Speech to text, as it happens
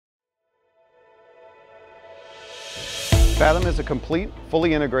Fathom is a complete,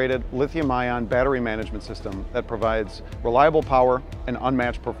 fully integrated lithium-ion battery management system that provides reliable power and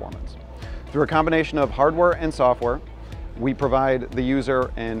unmatched performance. Through a combination of hardware and software, we provide the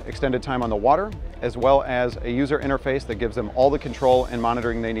user an extended time on the water, as well as a user interface that gives them all the control and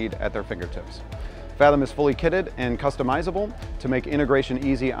monitoring they need at their fingertips. Fathom is fully kitted and customizable to make integration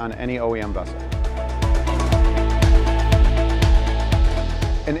easy on any OEM vessel.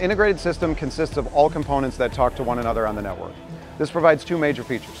 An integrated system consists of all components that talk to one another on the network. This provides two major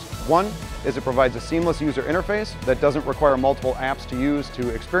features. One is it provides a seamless user interface that doesn't require multiple apps to use to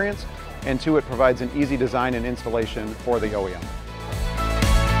experience, and two, it provides an easy design and installation for the OEM.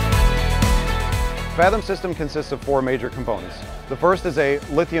 Fathom system consists of four major components. The first is a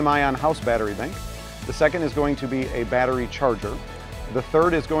lithium-ion house battery bank. The second is going to be a battery charger. The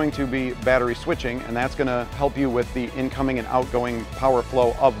third is going to be battery switching, and that's going to help you with the incoming and outgoing power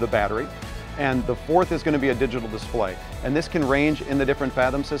flow of the battery. And the fourth is going to be a digital display. And this can range in the different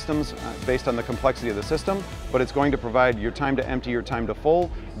Fathom systems based on the complexity of the system, but it's going to provide your time to empty, your time to full,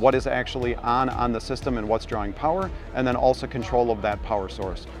 what is actually on the system and what's drawing power, and then also control of that power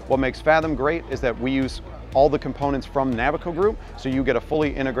source. What makes Fathom great is that we use all the components from Navico Group, so you get a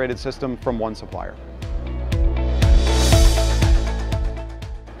fully integrated system from one supplier.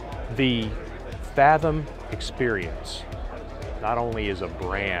 The Fathom experience not only is a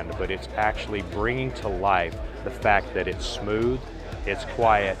brand, but it's actually bringing to life the fact that it's smooth, it's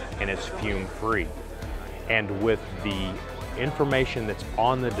quiet, and it's fume-free. And with the information that's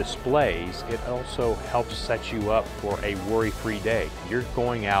on the displays, it also helps set you up for a worry-free day. You're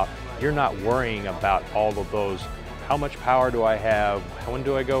going out, you're not worrying about all of those, how much power do I have, when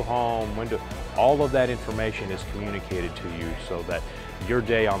do I go home, all of that information is communicated to you so that your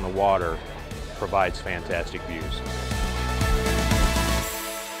day on the water provides fantastic views.